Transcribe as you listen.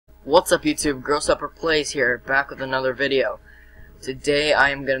What's up YouTube, Gross Upper Plays here, back with another video. Today I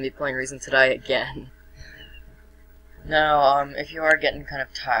am going to be playing Reason to Die again. Now, if you are getting kind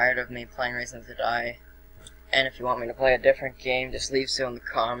of tired of me playing Reason to Die, and if you want me to play a different game, just leave so in the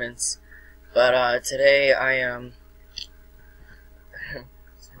comments. But today I am,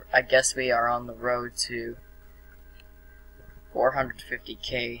 I guess we are on the road to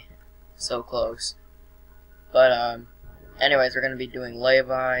 450k, so close. But anyways, we're going to be doing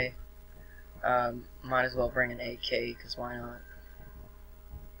lay-by. Might as well bring an AK, because why not?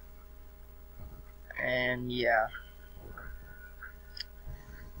 And yeah.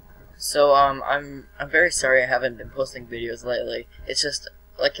 So, I'm very sorry I haven't been posting videos lately. It's just,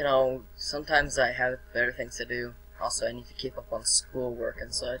 like, you know, sometimes I have better things to do. Also, I need to keep up on schoolwork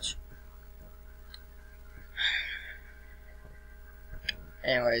and such.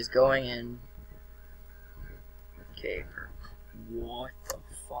 Anyways, going in. Okay, what the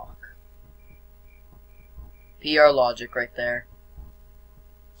fuck? PR logic right there.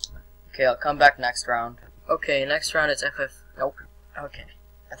 Okay, I'll come back next round. Okay, next round it's FF. Nope. Okay,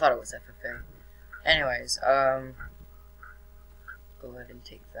 I thought it was FFA. Anyways, go ahead and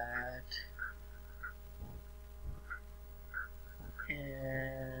take that.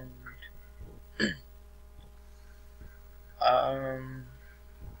 And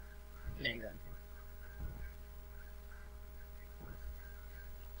minigun.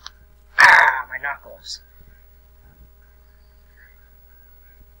 Ah, my knuckles.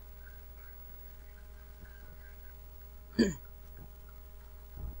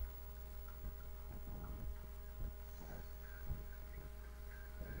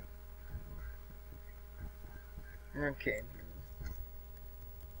 Okay.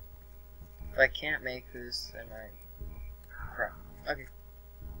 If I can't make this, then crap. Okay.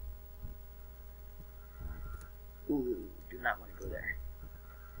 Ooh, do not want to go there.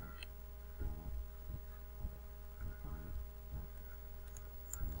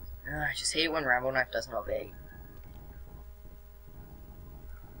 I just hate it when Rambo Knife doesn't obey.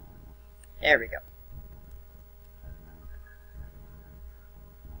 There we go.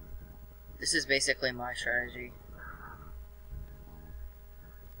 This is basically my strategy.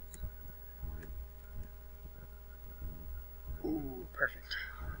 Ooh, perfect.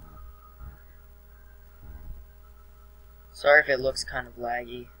 Sorry if it looks kind of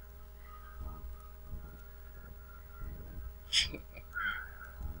laggy.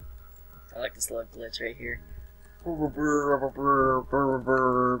 I like this little glitch right here.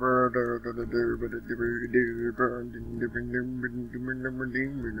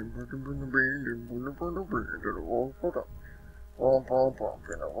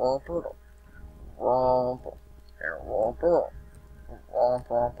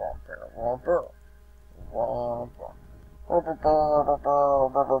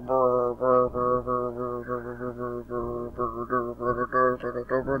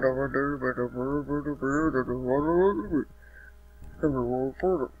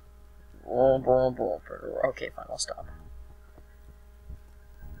 Okay, fine, I'll stop.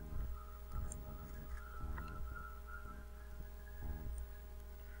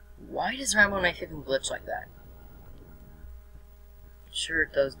 Why does Rambo Knife even glitch like that? Sure,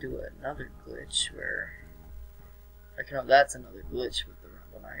 it does do another glitch where, like, no, that's another glitch with the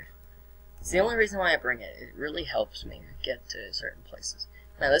Rambo Knife. It's the only reason why I bring it. It really helps me get to certain places.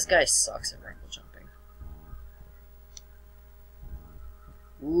 Now, this guy sucks at Rambo jumping.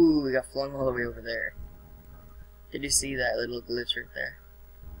 Ooh, we got flung all the way over there. Did you see that little glitch right there?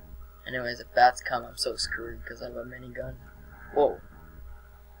 Anyways, if bats come, I'm so screwed because I have a minigun. Whoa.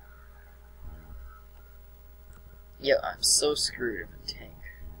 Yeah, I'm so screwed if a tank.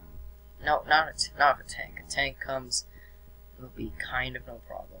 No, not if a tank. A tank comes, it'll be kind of no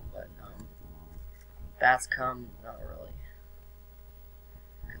problem, but bats come, not really.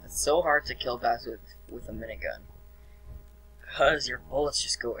 Because it's so hard to kill bats with a minigun. Because your bullets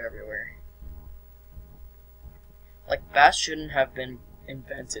just go everywhere. Like, bats shouldn't have been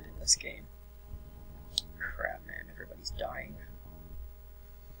invented in this game. Crap, man, everybody's dying.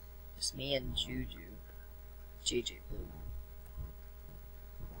 Just me and Juju. JJ Blue.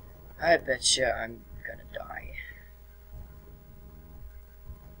 I betcha I'm gonna die.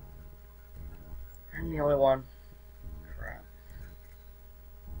 I'm the only one. Crap.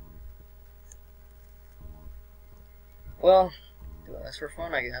 Well, doing this for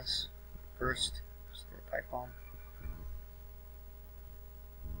fun, I guess. First, just throw a pipe bomb.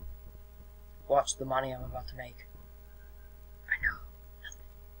 Watch the money I'm about to make. I know. Nothing.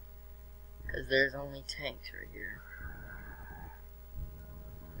 Because there's only tanks right here.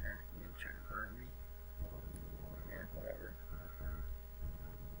 You're trying to burn me. Yeah, whatever.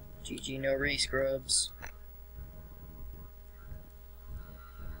 GG, no re-scrubs.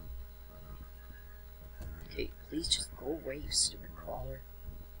 Okay, please just go away, you stupid crawler.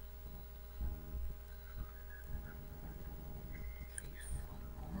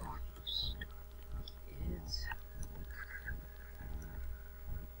 Oh, you stupid kids.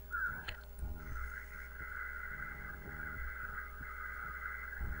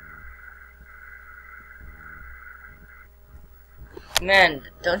 Man,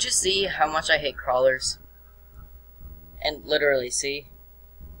 don't you see how much I hate crawlers? And literally, see?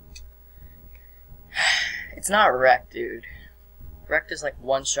 It's not wrecked, dude. Wrecked is like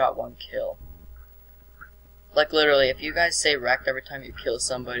one shot, one kill. Like literally, if you guys say wrecked every time you kill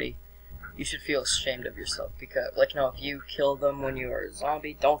somebody, you should feel ashamed of yourself. Because, like, no, if you kill them when you are a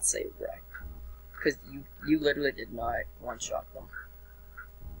zombie, don't say wrecked. Because you literally did not one-shot them.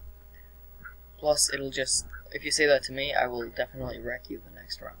 Plus, it'll just, if you say that to me, I will definitely wreck you the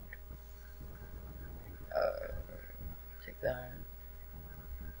next round. Take that.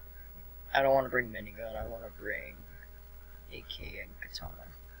 I don't want to bring minigun, I want to bring AK and katana.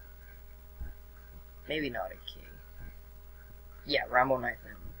 Maybe not AK. Yeah, Rambo knife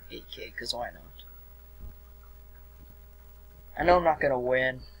and AK, because why not? I know I'm not gonna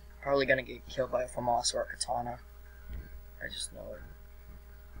win. Probably gonna get killed by a FAMAS or a katana. I just know it.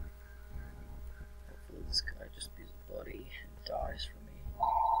 Hopefully this guy just be a buddy and dies for me.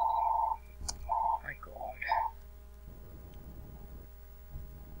 My god.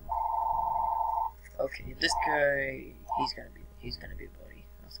 Okay, this guy, he's gonna be a buddy.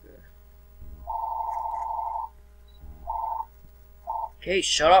 That's good. Okay,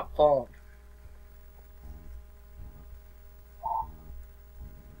 shut up, phone.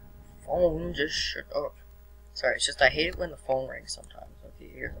 Phone, just shut up. Sorry, it's just I hate it when the phone rings sometimes. Okay,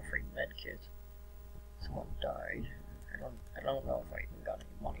 here's a free med kit. Someone died. I don't know if I even got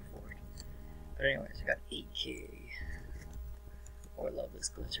any money for it. But anyways, I got 8K. Oh, I love this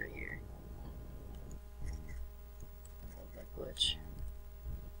glitch right here. I love that glitch.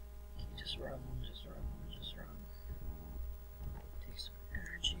 Okay, just run, just run, just run. Take some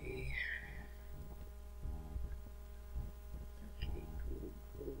energy. Okay, go,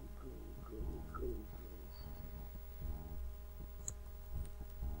 go, go, go, go,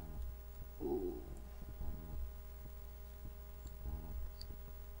 go. Ooh.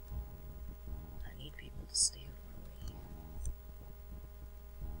 I need people to stay out of my way.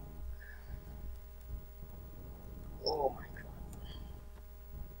 Oh my god.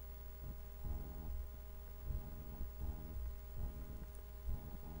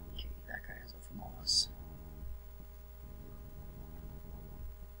 Okay, that guy has a FAMAS.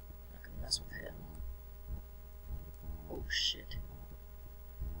 Not gonna mess with him. Oh shit.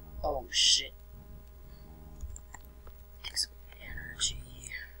 Oh shit. Take some energy.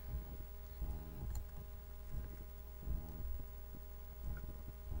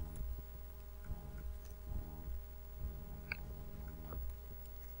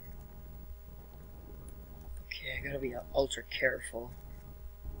 Okay, I gotta be ultra careful.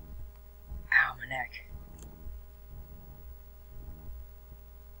 Ow, my neck.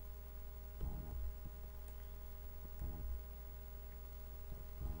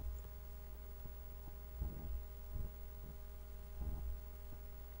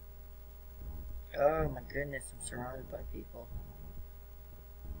 Oh my goodness, I'm surrounded by people.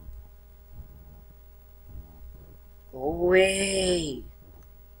 Go away!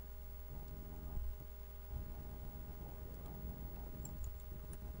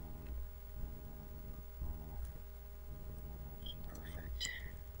 Perfect.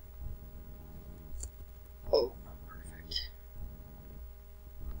 Oh, not perfect.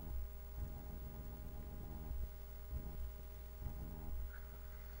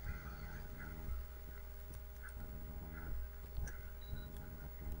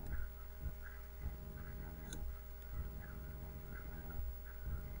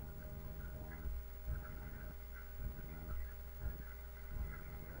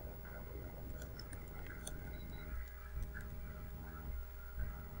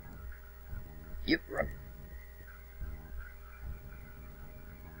 Yep, run.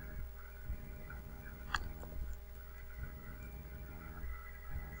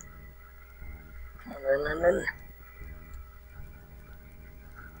 Come on, run, run, run.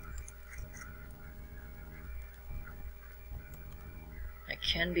 I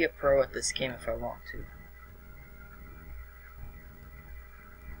can be a pro at this game if I want to.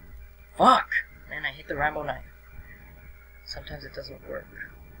 Fuck! Man, I hate the Rambo knife. Sometimes it doesn't work.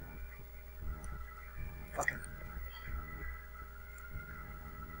 Fucking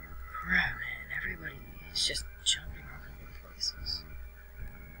crap, man. Everybody is just jumping all over the places.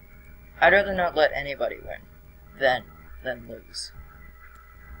 I'd rather not let anybody win than lose.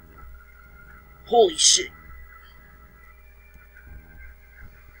 Holy shit!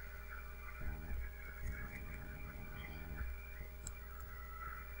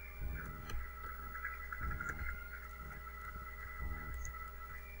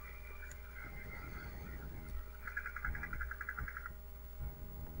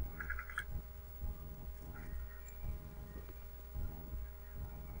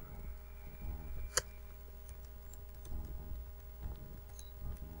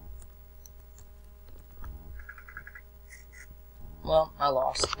 Well, I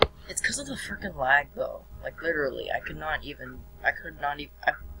lost. It's because of the freaking lag, though. Like, literally, I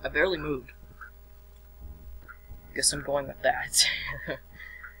barely moved. Guess I'm going with that.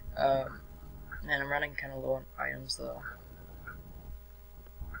 Man, I'm running kind of low on items, though.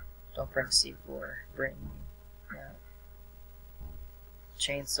 Don't bring C4. Bring,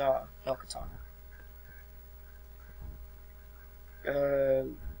 chainsaw. No katana.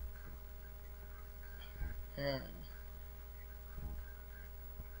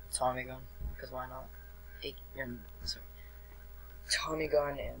 Tommy gun, because why not? Tommy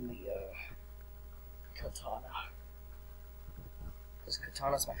gun and the katana. Because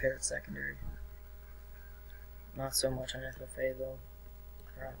katana's my favorite secondary. Not so much on FFA though.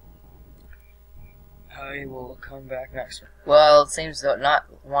 Crap. I will come back next one. Well, it seems to not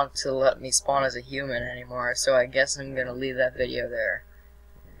want to let me spawn as a human anymore, so I guess I'm gonna leave that video there.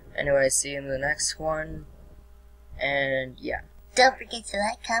 Anyway, see you in the next one, and yeah. Don't forget to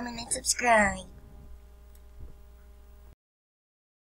like, comment, and subscribe.